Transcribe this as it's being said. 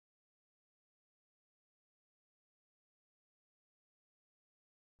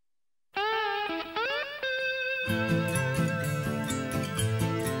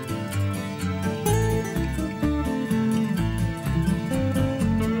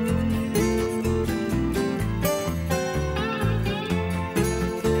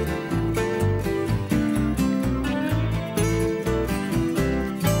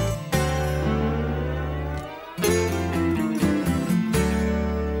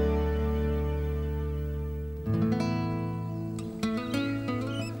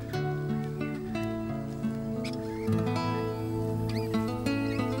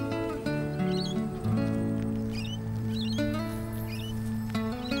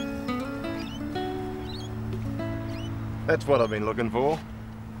That's what I've been looking for.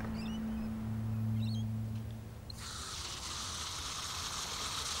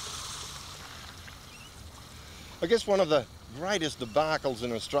 I guess one of the greatest debacles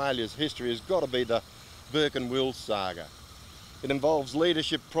in Australia's history has got to be the Burke and Wills saga. It involves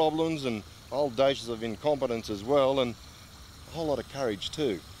leadership problems and old doses of incompetence as well, and a whole lot of courage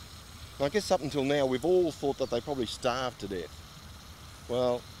too. And I guess up until now we've all thought that they probably starved to death.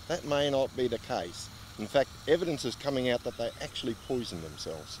 Well, that may not be the case. In fact, evidence is coming out that they actually poisoned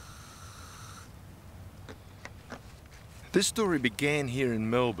themselves. This story began here in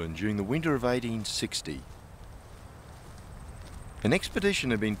Melbourne during the winter of 1860. An expedition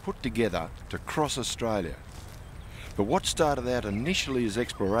had been put together to cross Australia. But what started out initially as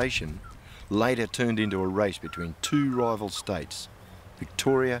exploration later turned into a race between two rival states,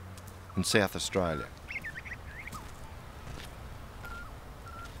 Victoria and South Australia.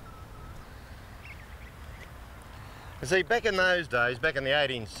 You see, back in those days, back in the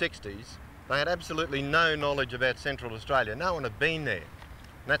 1860s, they had absolutely no knowledge about Central Australia. No one had been there.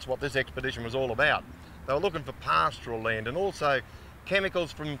 And that's what this expedition was all about. They were looking for pastoral land and also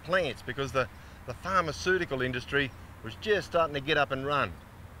chemicals from plants, because the pharmaceutical industry was just starting to get up and run.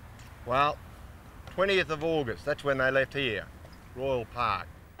 Well, 20th of August, that's when they left here, Royal Park.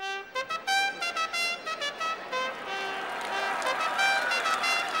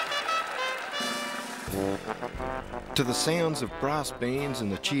 To the sounds of brass bands and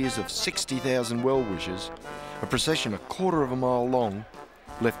the cheers of 60,000 well-wishers, a procession a quarter of a mile long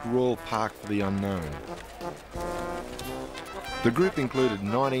left Royal Park for the unknown. The group included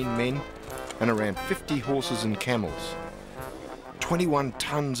 19 men and around 50 horses and camels, 21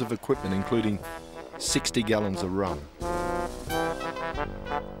 tonnes of equipment including 60 gallons of rum.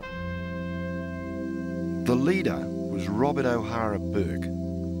 The leader was Robert O'Hara Burke,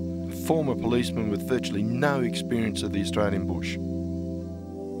 a former policeman with virtually no experience of the Australian bush.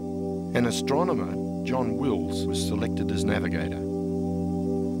 An astronomer, John Wills, was selected as navigator.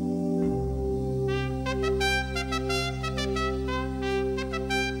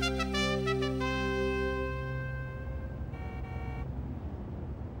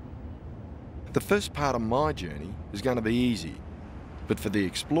 The first part of my journey is going to be easy, but for the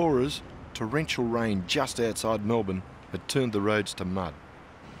explorers, torrential rain just outside Melbourne had turned the roads to mud.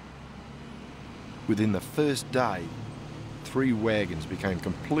 Within the first day, 3 wagons became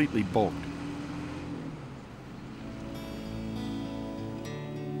completely bogged.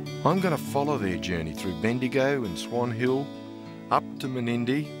 I'm going to follow their journey through Bendigo and Swan Hill, up to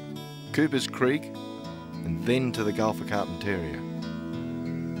Menindee, Cooper's Creek, and then to the Gulf of Carpentaria.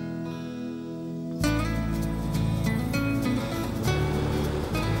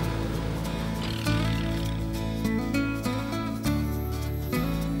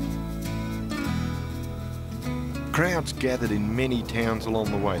 Crowds gathered in many towns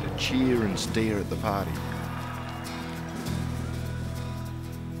along the way to cheer and stare at the party.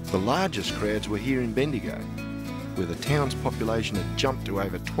 The largest crowds were here in Bendigo, where the town's population had jumped to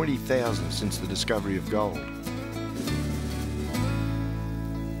over 20,000 since the discovery of gold.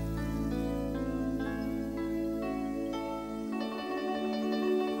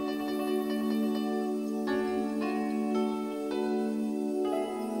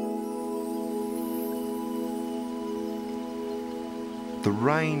 The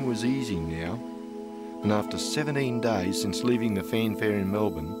rain was easing now, and after 17 days since leaving the fanfare in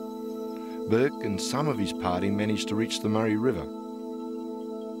Melbourne, Burke and some of his party managed to reach the Murray River.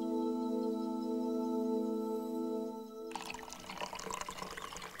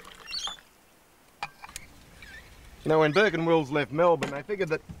 You know, when Burke and Wills left Melbourne, they figured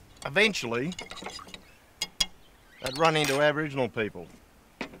that eventually they'd run into Aboriginal people.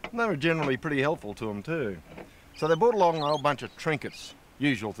 And they were generally pretty helpful to them too. So they brought along a whole bunch of trinkets,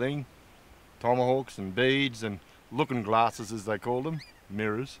 usual thing, tomahawks and beads and looking glasses as they called them,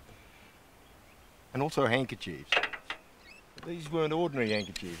 mirrors, and also handkerchiefs. But these weren't ordinary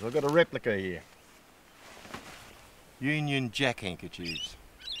handkerchiefs. I've got a replica here. Union Jack handkerchiefs.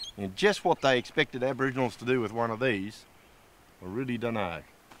 And just what they expected Aboriginals to do with one of these, I really don't know.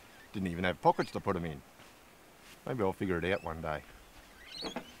 Didn't even have pockets to put them in. Maybe I'll figure it out one day.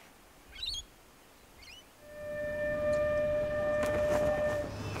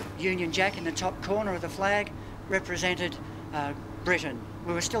 Union Jack in the top corner of the flag represented Britain.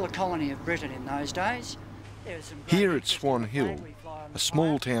 We were still a colony of Britain in those days. Here at Swan Hill, a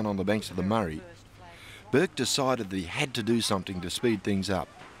small town on the banks of the Murray, Burke decided that he had to do something to speed things up.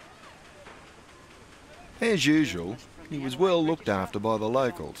 As usual, he was well looked after by the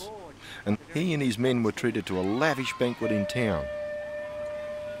locals, and he and his men were treated to a lavish banquet in town.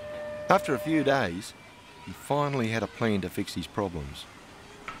 After a few days, he finally had a plan to fix his problems.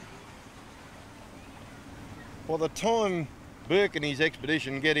 By the time Burke and his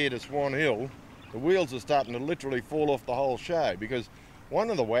expedition get here to Swan Hill, the wheels are starting to literally fall off the whole show because one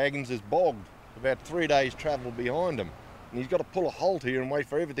of the wagons is bogged about 3 days' travel behind him. And he's got to pull a halt here and wait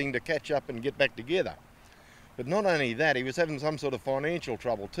for everything to catch up and get back together. But not only that, he was having some sort of financial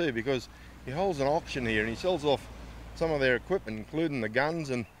trouble too, because he holds an auction here and he sells off some of their equipment, including the guns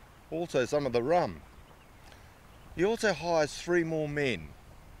and also some of the rum. He also hires 3 more men,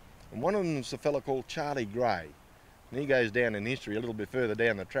 and one of them is a fellow called Charlie Gray, and he goes down in history a little bit further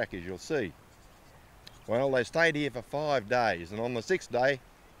down the track, as you'll see. Well, they stayed here for 5 days, and on the 6th day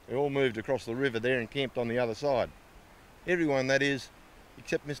they all moved across the river there and camped on the other side. Everyone, that is,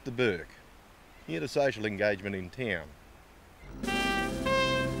 except Mr. Burke. He had a social engagement in town.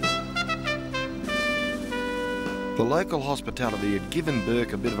 The local hospitality had given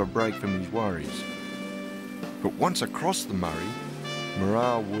Burke a bit of a break from his worries. But once across the Murray,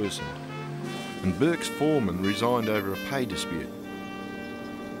 morale worsened, and Burke's foreman resigned over a pay dispute.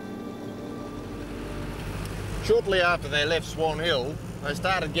 Shortly after they left Swan Hill, they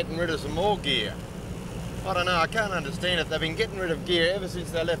started getting rid of some more gear. I don't know, I can't understand it. They've been getting rid of gear ever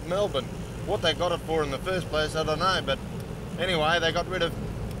since they left Melbourne. What they got it for in the first place, I don't know, but anyway, they got rid of,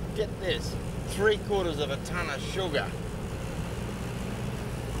 get this, 3/4 of a tonne of sugar.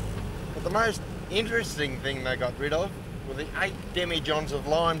 But the most interesting thing they got rid of were the 8 demijohns of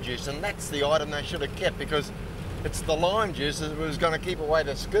lime juice, and that's the item they should have kept because it's the lime juice that was going to keep away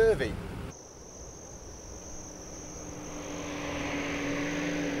the scurvy.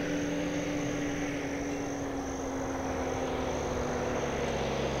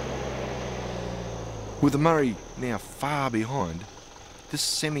 With the Murray now far behind, this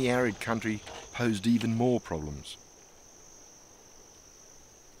semi-arid country posed even more problems.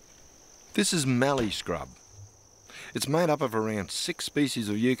 This is mallee scrub. It's made up of around 6 species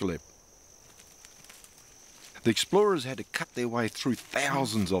of eucalypt. The explorers had to cut their way through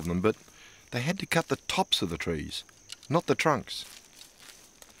thousands of them, but they had to cut the tops of the trees, not the trunks.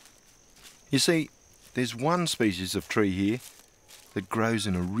 You see, there's one species of tree here that grows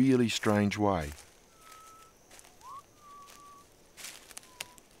in a really strange way.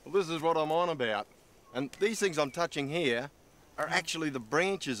 Well, this is what I'm on about. And these things I'm touching here are actually the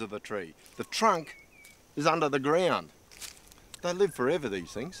branches of the tree. The trunk is under the ground. They live forever,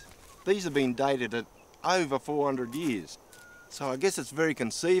 these things. These have been dated at over 400 years. So I guess it's very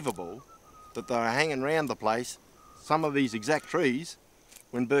conceivable that they were hanging around the place, some of these exact trees,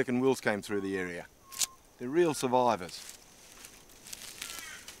 when Burke and Wills came through the area. They're real survivors.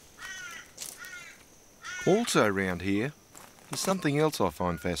 Also around here, there's something else I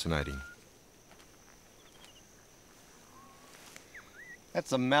find fascinating.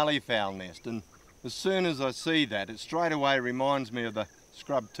 That's a malleefowl nest, and as soon as I see that, it straight away reminds me of the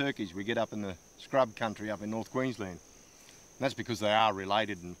scrub turkeys we get up in the scrub country up in North Queensland. And that's because they are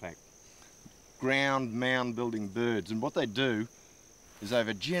related, in fact. Ground mound building birds, and what they do is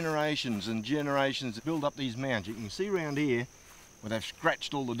over generations and generations build up these mounds. You can see around here where they've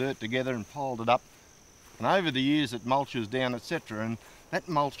scratched all the dirt together and piled it up. And over the years it mulches down, etc. And that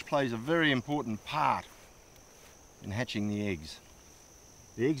mulch plays a very important part in hatching the eggs.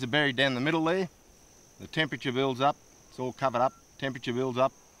 The eggs are buried down the middle there. The temperature builds up. It's all covered up. Temperature builds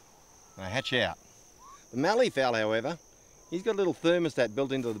up. And they hatch out. The malleefowl, however, he's got a little thermostat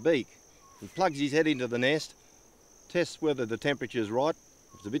built into the beak. He plugs his head into the nest, tests whether the temperature is right.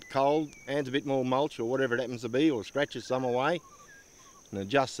 If it's a bit cold, adds a bit more mulch or whatever it happens to be, or scratches some away, and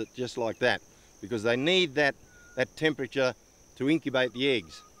adjusts it just like that. Because they need that temperature to incubate the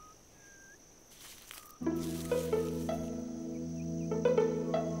eggs.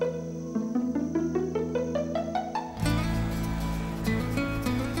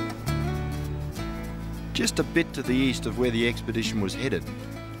 Just a bit to the east of where the expedition was headed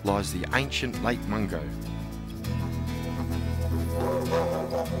lies the ancient Lake Mungo.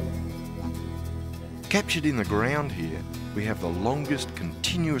 Captured in the ground here, we have the longest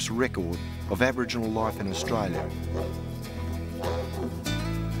continuous record of Aboriginal life in Australia.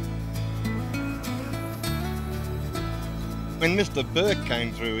 When Mr. Burke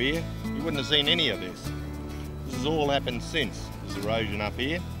came through here, he wouldn't have seen any of this. This has all happened since, this erosion up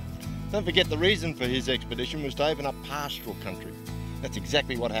here. Don't forget the reason for his expedition was to open up pastoral country. That's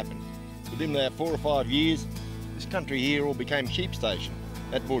exactly what happened. Within about 4 or 5 years, this country here all became sheep station.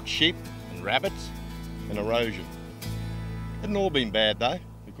 That brought sheep and rabbits and erosion. It hasn't all been bad though,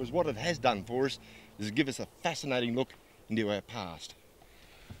 because what it has done for us is give us a fascinating look into our past.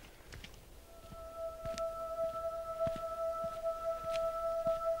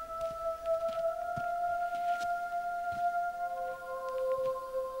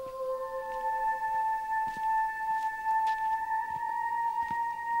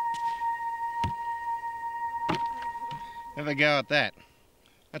 Have a go at that.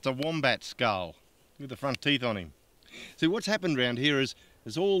 That's a wombat skull with the front teeth on him. See, what's happened around here is,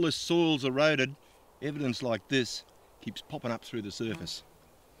 as all this soil's eroded, evidence like this keeps popping up through the surface.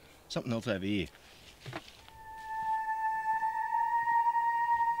 Something else over here.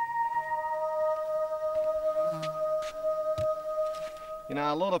 You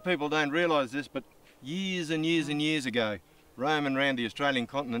know, a lot of people don't realise this, but years and years and years ago, roaming around the Australian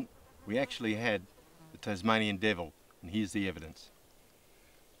continent, we actually had the Tasmanian devil, and here's the evidence.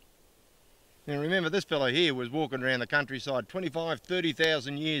 Now remember, this fellow here was walking around the countryside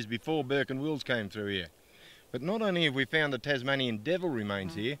 30,000 years before Burke and Wills came through here. But not only have we found the Tasmanian devil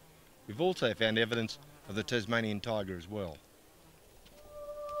remains here, we've also found evidence of the Tasmanian tiger as well.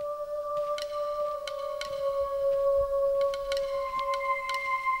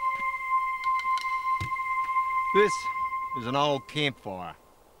 This is an old campfire.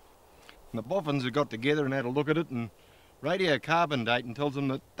 And the boffins have got together and had a look at it and radiocarbon dating tells them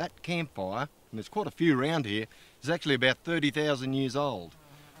that that campfire, and there's quite a few around here, is actually about 30,000 years old.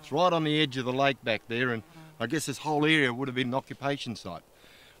 It's right on the edge of the lake back there, and I guess this whole area would have been an occupation site.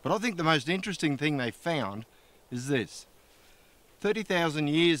 But I think the most interesting thing they found is this. 30,000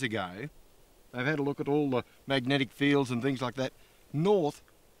 years ago, they've had a look at all the magnetic fields and things like that. North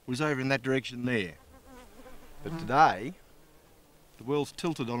was over in that direction there. But today, the world's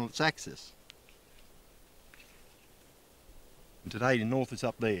tilted on its axis. And today the north is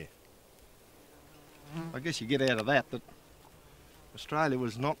up there. I guess you get out of that Australia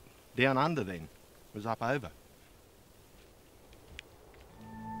was not down under then, it was up over.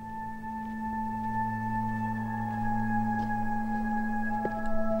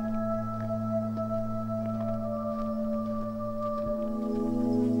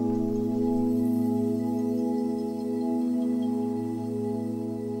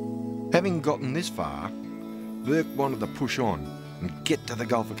 Having gotten this far, Burke wanted to push on and get to the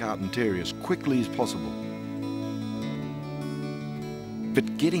Gulf of Carpentaria as quickly as possible.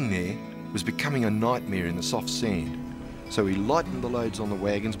 But getting there was becoming a nightmare in the soft sand, so he lightened the loads on the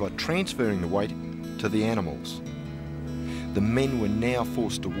wagons by transferring the weight to the animals. The men were now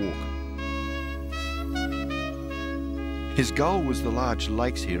forced to walk. His goal was the large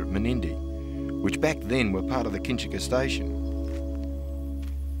lakes here at Menindee, which back then were part of the Kinchika station.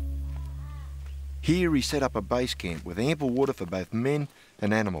 Here he set up a base camp with ample water for both men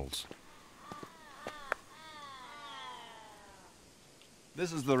and animals.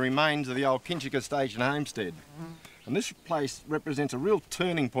 This is the remains of the old Kinchika Station homestead. And this place represents a real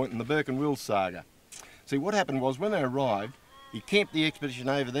turning point in the Burke and Wills saga. See, what happened was when they arrived, he camped the expedition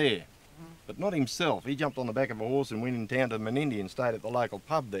over there. But not himself. He jumped on the back of a horse and went in town to Menindee and stayed at the local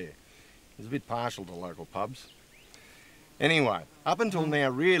pub there. He was a bit partial to local pubs. Anyway, up until now,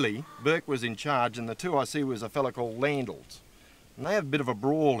 really, Burke was in charge, and the two I see was a fella called Landals. And they have a bit of a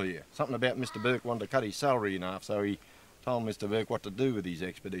brawl here. Something about Mr. Burke wanted to cut his salary in half, so he told Mr. Burke what to do with his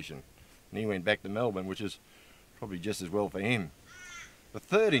expedition. And he went back to Melbourne, which is probably just as well for him. The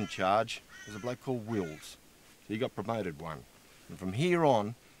third in charge was a bloke called Wills. So he got promoted one. And from here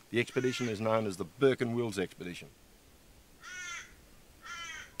on, the expedition is known as the Burke and Wills expedition.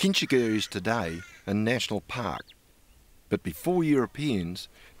 Kinchika is today a national park. But before Europeans,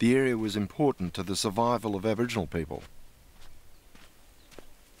 the area was important to the survival of Aboriginal people.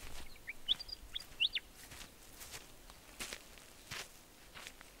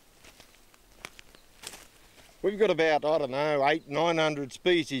 We've got about, I don't know, 800-900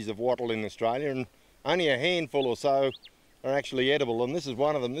 species of wattle in Australia, and only a handful or so are actually edible, and this is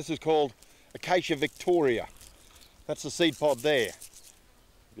one of them. This is called Acacia victoria. That's the seed pod there.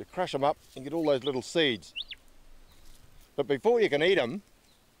 If you crush them up, you get all those little seeds. But before you can eat them,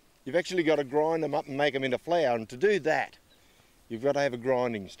 you've actually got to grind them up and make them into flour. And to do that, you've got to have a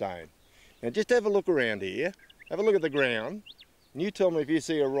grinding stone. Now just have a look around here, have a look at the ground, and you tell me if you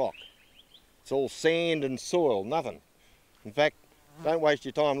see a rock. It's all sand and soil, nothing. In fact, don't waste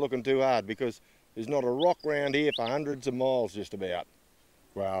your time looking too hard, because there's not a rock around here for hundreds of miles just about.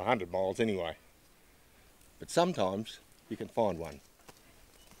 Well, 100 miles anyway. But sometimes you can find one.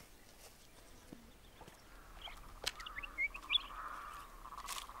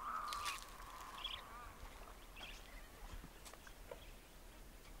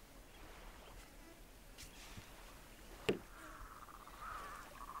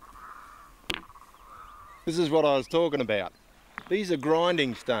 This is what I was talking about. These are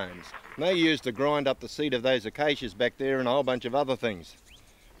grinding stones. And they're used to grind up the seed of those acacias back there and a whole bunch of other things.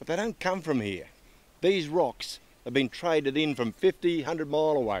 But they don't come from here. These rocks have been traded in from 50, 100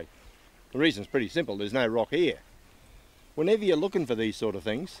 mile away. The reason's pretty simple, there's no rock here. Whenever you're looking for these sort of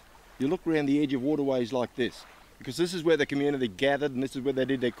things, you look around the edge of waterways like this. because this is where the community gathered and this is where they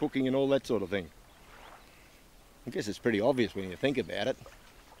did their cooking and all that sort of thing. I guess it's pretty obvious when you think about it.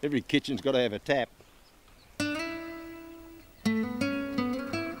 Every kitchen's got to have a tap.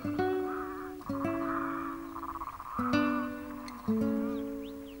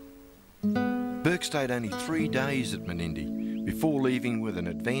 Burke stayed only 3 days at Menindee before leaving with an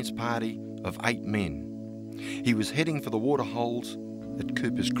advance party of 8 men. He was heading for the water holes at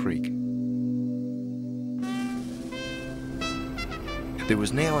Cooper's Creek. There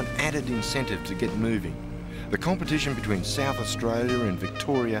was now an added incentive to get moving. The competition between South Australia and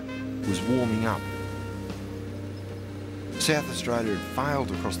Victoria was warming up. South Australia had failed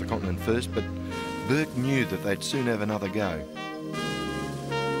to cross the continent first, but Burke knew that they'd soon have another go.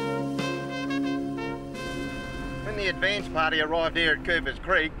 When the advance party arrived here at Cooper's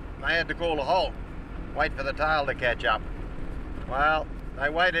Creek, they had to call a halt, wait for the tail to catch up. Well, they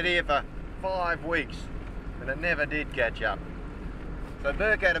waited here for 5 weeks, and it never did catch up. So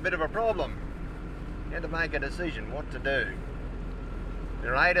Burke had a bit of a problem. He had to make a decision what to do. There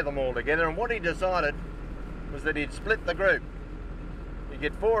were 8 of them all together, and what he decided was that he'd split the group. He'd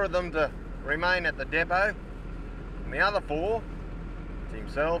get 4 of them to remain at the depot, and the other 4,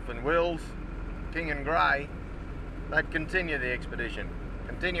 himself and Wills, King and Gray, they'd continue the expedition,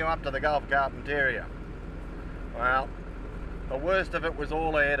 continue up to the Gulf Carpentaria. Well, the worst of it was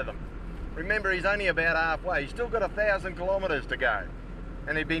all ahead of them. Remember, he's only about halfway. He's still got 1,000 kilometres to go,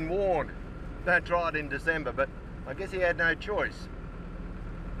 and he'd been warned, don't try it in December, but I guess he had no choice.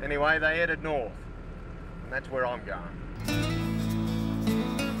 Anyway, they headed north, and that's where I'm going.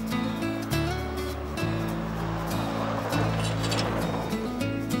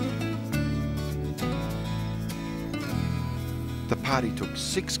 The party took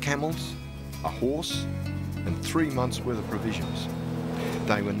 6 camels, a horse, and 3 months' worth of provisions.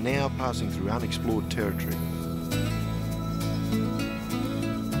 They were now passing through unexplored territory.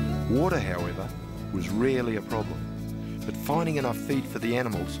 Water, however, was rarely a problem, but finding enough feed for the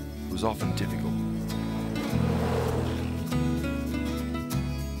animals was often difficult.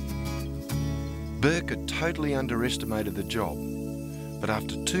 Burke had totally underestimated the job, but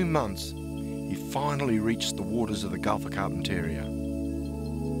after 2 months, he finally reached the waters of the Gulf of Carpentaria.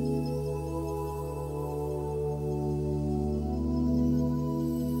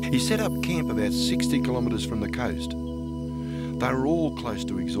 He set up camp about 60 kilometres from the coast. They were all close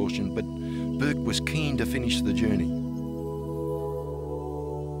to exhaustion, but Burke was keen to finish the journey.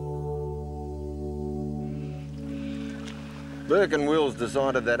 Burke and Wills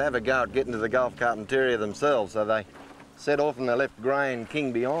decided they'd have a go at getting to the Gulf Carpentaria themselves, so they set off and they left Gray and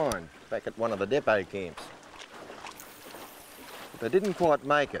King behind, back at one of the depot camps. But they didn't quite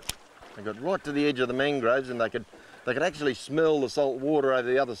make it. They got right to the edge of the mangroves and they could actually smell the salt water over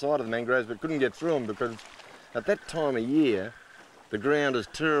the other side of the mangroves, but couldn't get through them because at that time of year, the ground is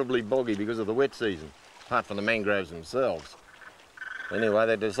terribly boggy because of the wet season, apart from the mangroves themselves. Anyway,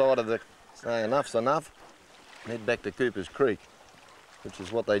 they decided that, say, enough's enough, and head back to Cooper's Creek, which is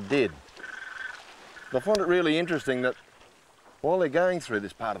what they did. But I find it really interesting that while they're going through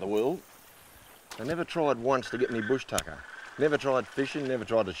this part of the world, they never tried once to get any bush tucker. Never tried fishing, never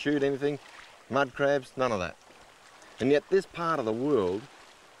tried to shoot anything, mud crabs, none of that. And yet this part of the world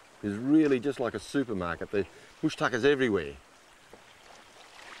is really just like a supermarket. There's bush tuckers everywhere.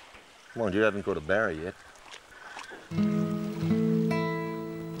 Mind you, haven't got a barra yet.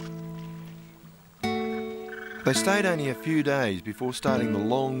 They stayed only a few days before starting the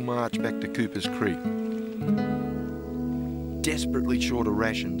long march back to Cooper's Creek. Desperately short of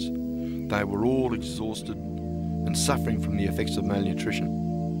rations, they were all exhausted and suffering from the effects of malnutrition.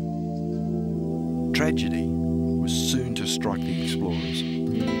 Tragedy was soon to strike the explorers.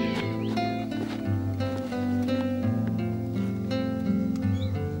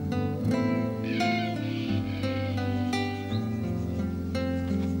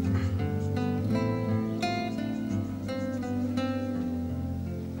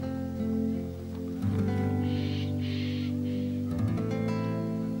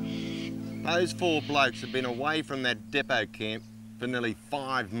 Those 4 blokes had been away from that depot camp for nearly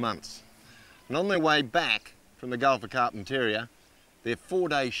 5 months. And on their way back from the Gulf of Carpentaria, they're 4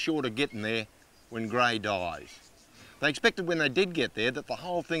 days short of getting there when Gray dies. They expected when they did get there that the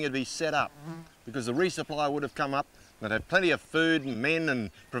whole thing would be set up because the resupply would have come up, they'd have plenty of food and men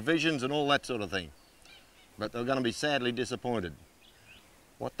and provisions and all that sort of thing. But they were going to be sadly disappointed.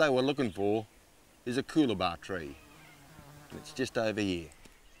 What they were looking for is a coolabah tree. It's just over here.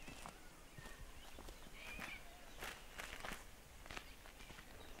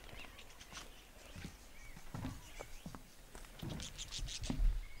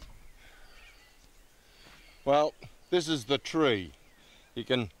 Well, this is the tree. You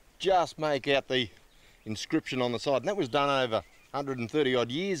can just make out the inscription on the side, and that was done over 130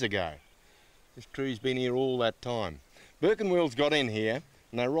 odd years ago. This tree's been here all that time. Burke and Wills got in here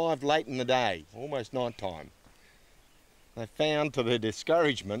and they arrived late in the day, almost night time. They found to their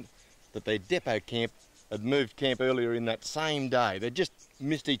discouragement that their depot camp had moved camp earlier in that same day. They just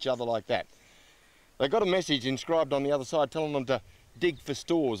missed each other like that. They got a message inscribed on the other side telling them to dig for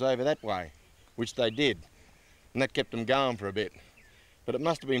stores over that way, which they did, and that kept them going for a bit. But it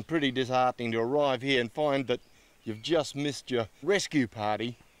must have been pretty disheartening to arrive here and find that you've just missed your rescue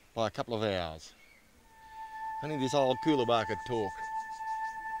party by a couple of hours. Only this old Coolabah could talk.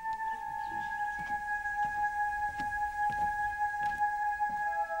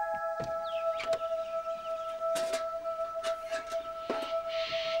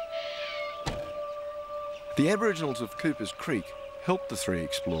 The Aboriginals of Cooper's Creek helped the three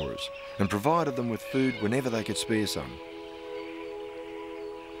explorers and provided them with food whenever they could spare some.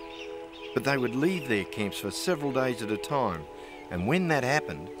 But they would leave their camps for several days at a time, and when that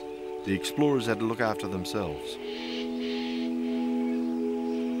happened, the explorers had to look after themselves.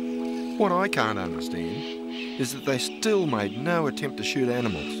 What I can't understand is that they still made no attempt to shoot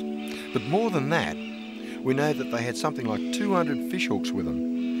animals. But more than that, we know that they had something like 200 fish hooks with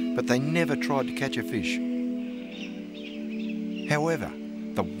them, but they never tried to catch a fish. However,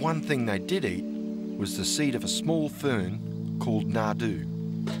 the one thing they did eat was the seed of a small fern called Nardo.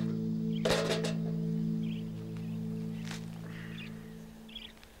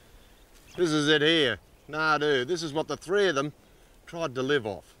 This is it here, Nardo. This is what the three of them tried to live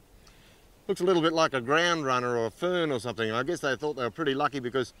off. Looks a little bit like a ground runner or a fern or something. I guess they thought they were pretty lucky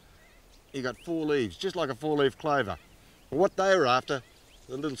because you got 4 leaves, just like a 4-leaf clover. But what they were after,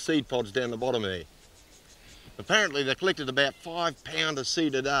 the little seed pods down the bottom there. Apparently they collected about 5 pounds of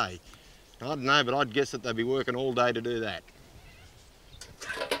seed a day. I don't know, but I'd guess that they'd be working all day to do that.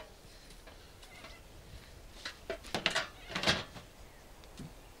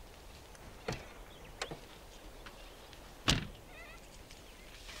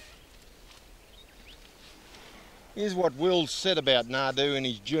 Here's what Wills said about Nardo in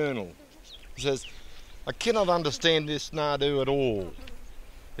his journal. He says, "I cannot understand this Nardo at all.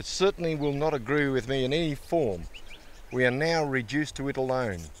 It certainly will not agree with me in any form. We are now reduced to it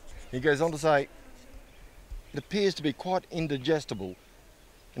alone." He goes on to say, "It appears to be quite indigestible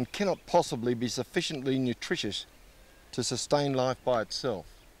and cannot possibly be sufficiently nutritious to sustain life by itself."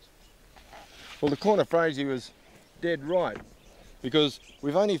 Well, the corner phrase, he was dead right, because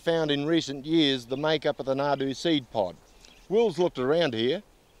we've only found in recent years the makeup of the Nardo seed pod. Wills looked around here.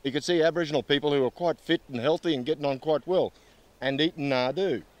 He could see Aboriginal people who were quite fit and healthy and getting on quite well and eating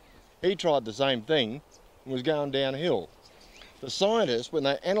Nardo. He tried the same thing and was going downhill. The scientists, when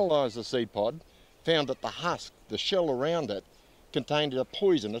they analysed the seed pod, found that the husk, the shell around it, contained a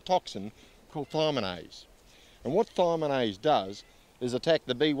poison, a toxin called thiaminase. And what thiaminase does is attack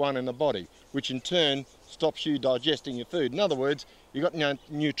the B1 in the body, which in turn stops you digesting your food. In other words, you've got no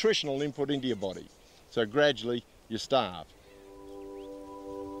nutritional input into your body, so gradually you starve.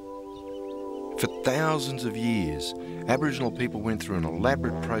 For thousands of years, Aboriginal people went through an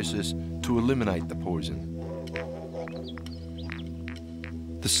elaborate process to eliminate the poison.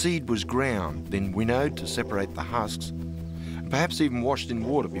 The seed was ground, then winnowed to separate the husks, and perhaps even washed in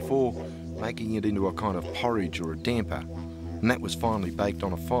water before making it into a kind of porridge or a damper, and that was finally baked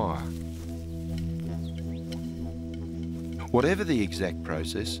on a fire. Whatever the exact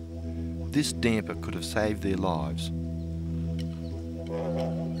process, this damper could have saved their lives.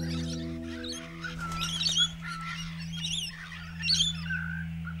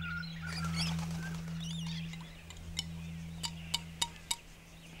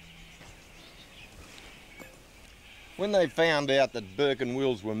 When they found out that Burke and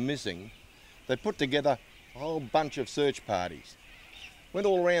Wills were missing, they put together a whole bunch of search parties. Went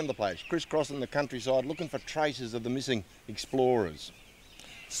all around the place, crisscrossing the countryside, looking for traces of the missing explorers.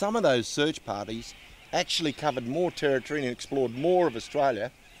 Some of those search parties actually covered more territory and explored more of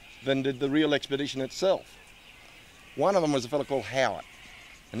Australia than did the real expedition itself. One of them was a fellow called Howard,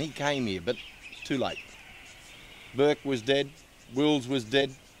 and he came here, but too late. Burke was dead, Wills was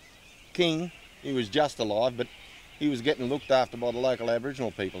dead, King, he was just alive, but he was getting looked after by the local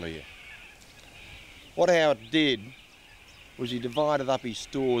Aboriginal people here. What Howard did was he divided up his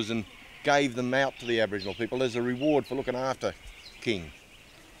stores and gave them out to the Aboriginal people as a reward for looking after King.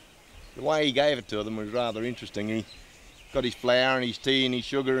 The way he gave it to them was rather interesting. He got his flour and his tea and his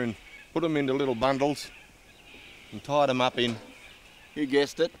sugar and put them into little bundles and tied them up in, you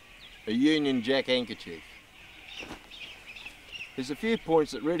guessed it, a Union Jack handkerchief. There's a few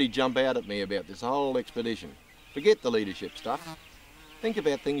points that really jump out at me about this whole expedition. Forget the leadership stuff. Think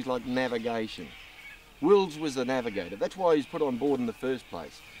about things like navigation. Wills was the navigator. That's why he's put on board in the first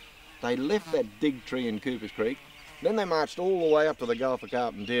place. They left that dig tree in Cooper's Creek, then they marched all the way up to the Gulf of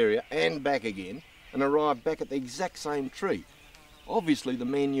Carpentaria and back again, and arrived back at the exact same tree. Obviously the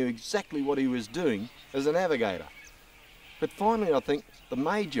man knew exactly what he was doing as a navigator. But finally I think the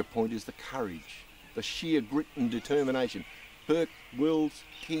major point is the courage, the sheer grit and determination. Burke, Wills,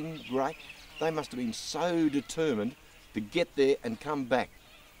 King, Gray, they must have been so determined to get there and come back.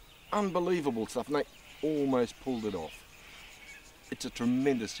 Unbelievable stuff, and they almost pulled it off. It's a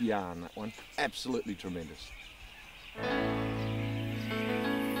tremendous yarn, that one. Absolutely tremendous.